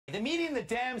The media and the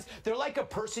Dems, they're like a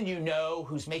person you know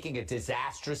who's making a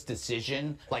disastrous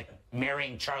decision, like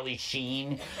marrying Charlie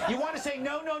Sheen. You want to say,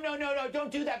 no,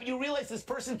 don't do that, but you realize this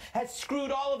person has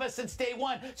screwed all of us since day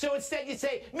one. So instead you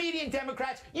say, media and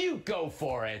Democrats, you go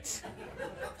for it.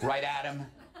 Right, Adam?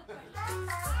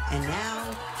 And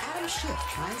now, Adam Schiff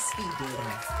tries speed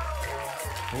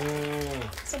dating.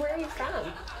 So where are you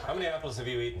from? How many apples have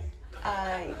you eaten?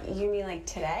 You mean like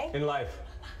today? In life.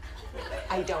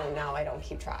 I don't know. I don't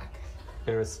keep track.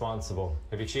 Irresponsible.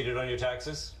 Have you cheated on your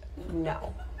taxes?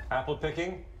 No. Apple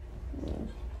picking?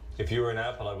 If you were an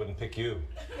apple, I wouldn't pick you.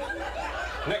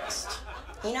 Next.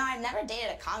 You know, I've never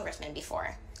dated a congressman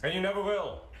before. And you never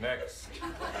will. Next.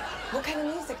 What kind of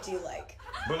music do you like?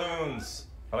 Balloons.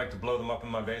 I like to blow them up in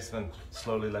my basement,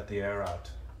 slowly let the air out.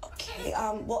 Okay,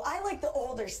 well, I like the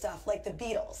older stuff, like the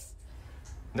Beatles.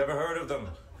 Never heard of them.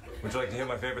 Would you like to hear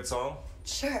my favorite song?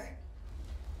 Sure.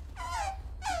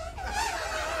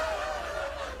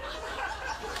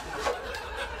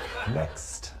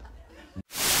 Next.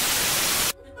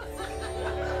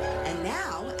 And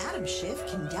now, Adam Schiff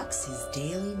conducts his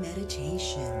daily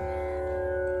meditation.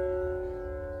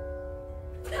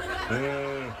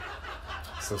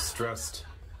 So stressed.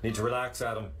 Need to relax,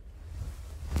 Adam.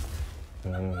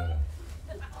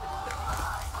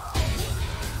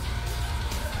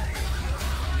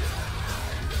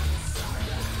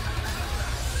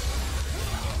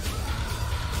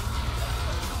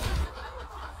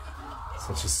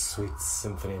 Such a sweet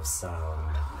symphony of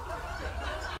sound.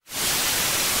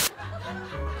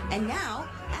 And now,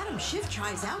 Adam Schiff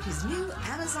tries out his new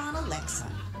Amazon Alexa.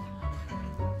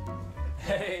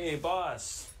 Hey,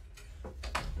 boss.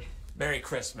 Merry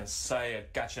Christmas. I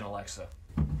got you an Alexa.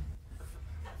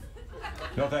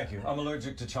 No, thank you. I'm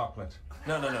allergic to chocolate.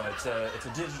 No. It's a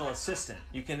digital assistant.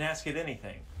 You can ask it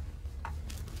anything.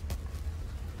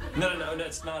 No.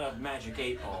 It's not a magic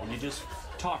 8-ball. You just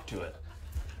talk to it.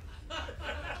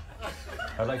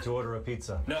 I'd like to order a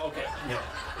pizza. No, okay. Yeah.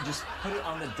 Just put it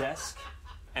on the desk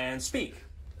and speak.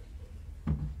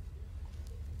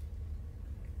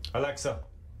 Alexa,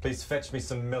 please fetch me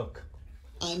some milk.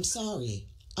 I'm sorry,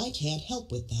 I can't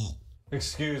help with that.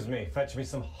 Excuse me, fetch me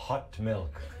some hot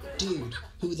milk. Dude,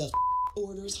 who the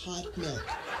orders hot milk?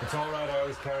 It's all right, I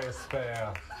always carry a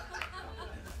spare.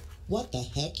 What the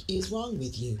heck is wrong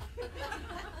with you?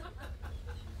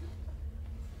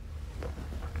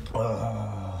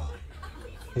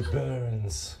 It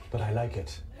burns, but I like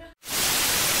it.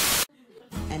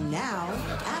 And now,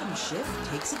 Adam Schiff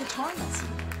takes a guitar lesson.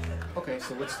 Okay,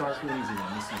 so let's start real easy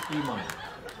then. This is E minor.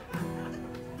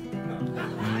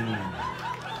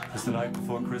 It's the night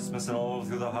before Christmas and all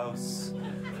through the house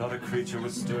not a creature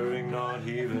was stirring, not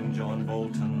even John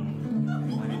Bolton.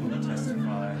 I need to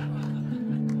testify.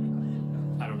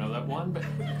 I don't know that one, but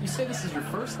you say this is your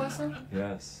first lesson?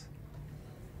 Yes.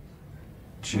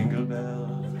 Jingle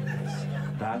bells,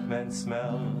 Batman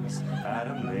smells.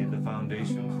 Adam laid the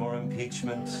foundation for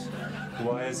impeachment.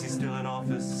 Why is he still in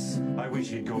office? I wish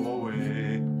he'd go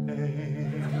away.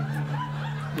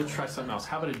 Let's try something else.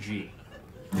 How about a G?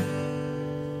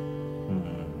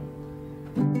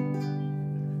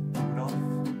 Rudolph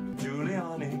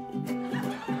Giuliani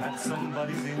had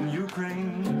somebody's in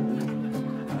Ukraine,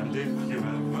 and if you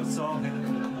ever saw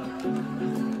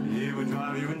him, he would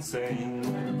drive you insane.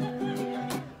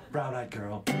 Brown-eyed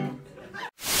girl.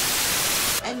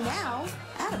 And now,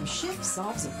 Adam Schiff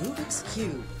solves a Rubik's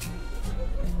Cube.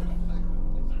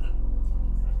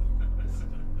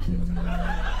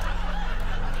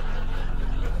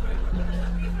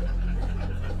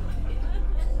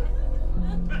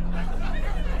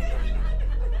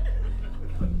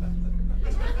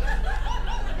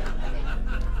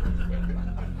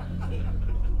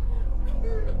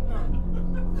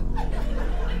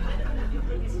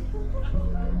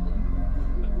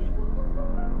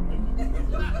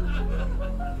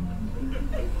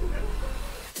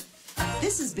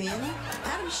 This has been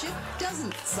Adam Schiff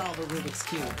Doesn't Solve a Rubik's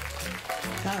Cube.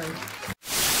 Sorry.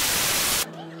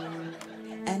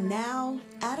 And now,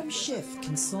 Adam Schiff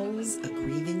consoles a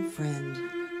grieving friend.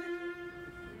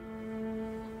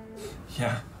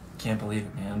 Yeah, can't believe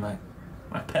it, man.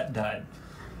 My pet died.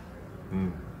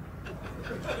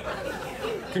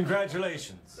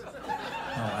 Congratulations.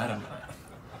 Oh, Adam,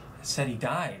 I said he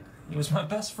died. He was my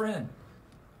best friend.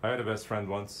 I had a best friend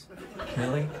once.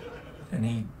 Really? And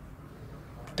he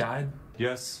died?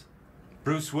 Yes.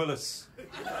 Bruce Willis.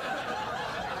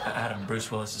 Adam,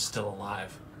 Bruce Willis is still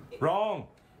alive. Wrong.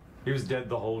 He was dead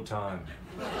the whole time.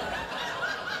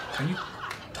 Are you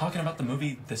talking about the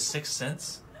movie The Sixth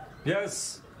Sense?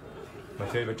 Yes. My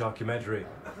favorite documentary.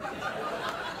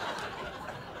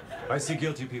 I see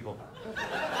guilty people.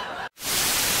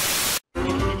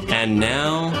 And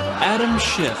now, Adam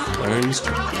Schiff learns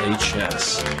to play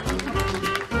chess.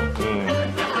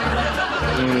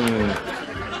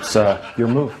 It's your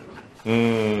move.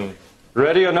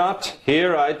 Ready or not,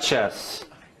 here I chess.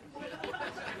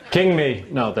 King me.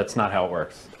 No, that's not how it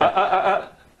works.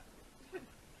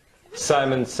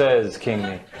 Simon says king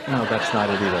me. No, that's not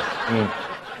it either.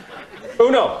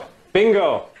 Uno.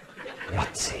 Bingo.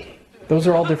 Yahtzee. Those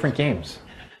are all different games.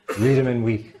 Read them in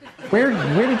week. Where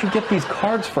did you get these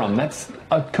cards from? That's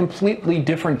a completely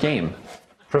different game.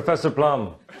 Professor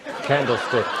Plum.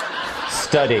 Candlestick.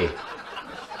 Study.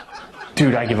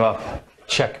 Dude, I give up.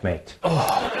 Checkmate.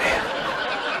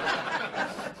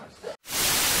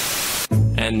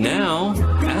 And now,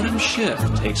 Adam Schiff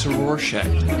takes a Rorschach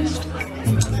test.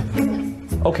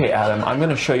 Okay, Adam, I'm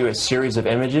going to show you a series of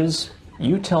images.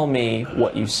 You tell me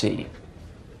what you see.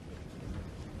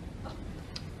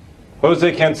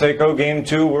 Jose Canseco, Game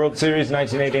 2, World Series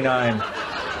 1989.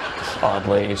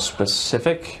 Oddly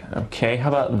specific. Okay, how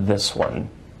about this one?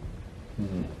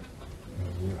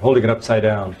 Holding it upside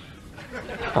down.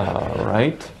 All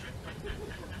right.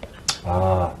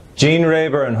 Gene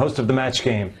Rayburn, host of the Match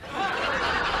Game.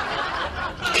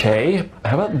 Okay,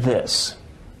 how about this?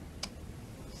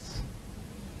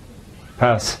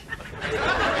 Pass.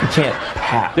 You can't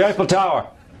pass. The Eiffel Tower.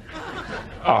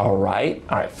 All right,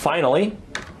 finally.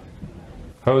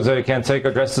 Jose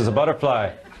Canseco dressed as a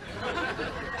butterfly.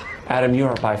 Adam, you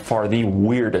are by far the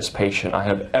weirdest patient I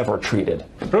have ever treated.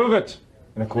 Prove it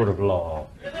in a court of law.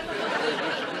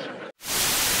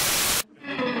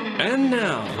 And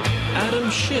now,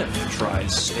 Adam Schiff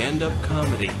tries stand-up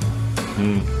comedy.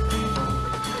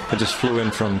 I just flew in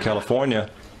from California.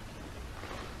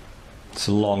 It's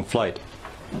a long flight.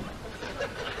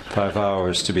 5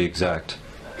 hours to be exact.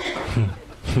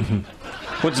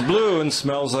 What's blue and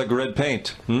smells like red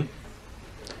paint?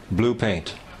 Blue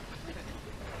paint.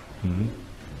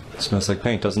 It smells like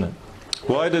paint, doesn't it?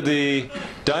 Why did the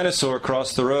dinosaur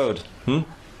cross the road?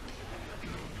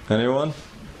 Anyone?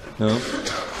 No?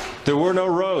 There were no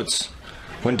roads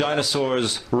when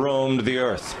dinosaurs roamed the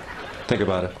earth. Think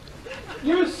about it.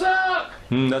 You suck!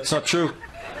 That's not true.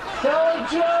 Tell a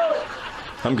joke!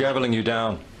 I'm gaveling you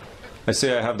down. I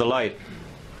say I have the light.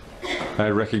 I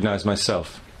recognize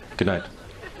myself. Good night.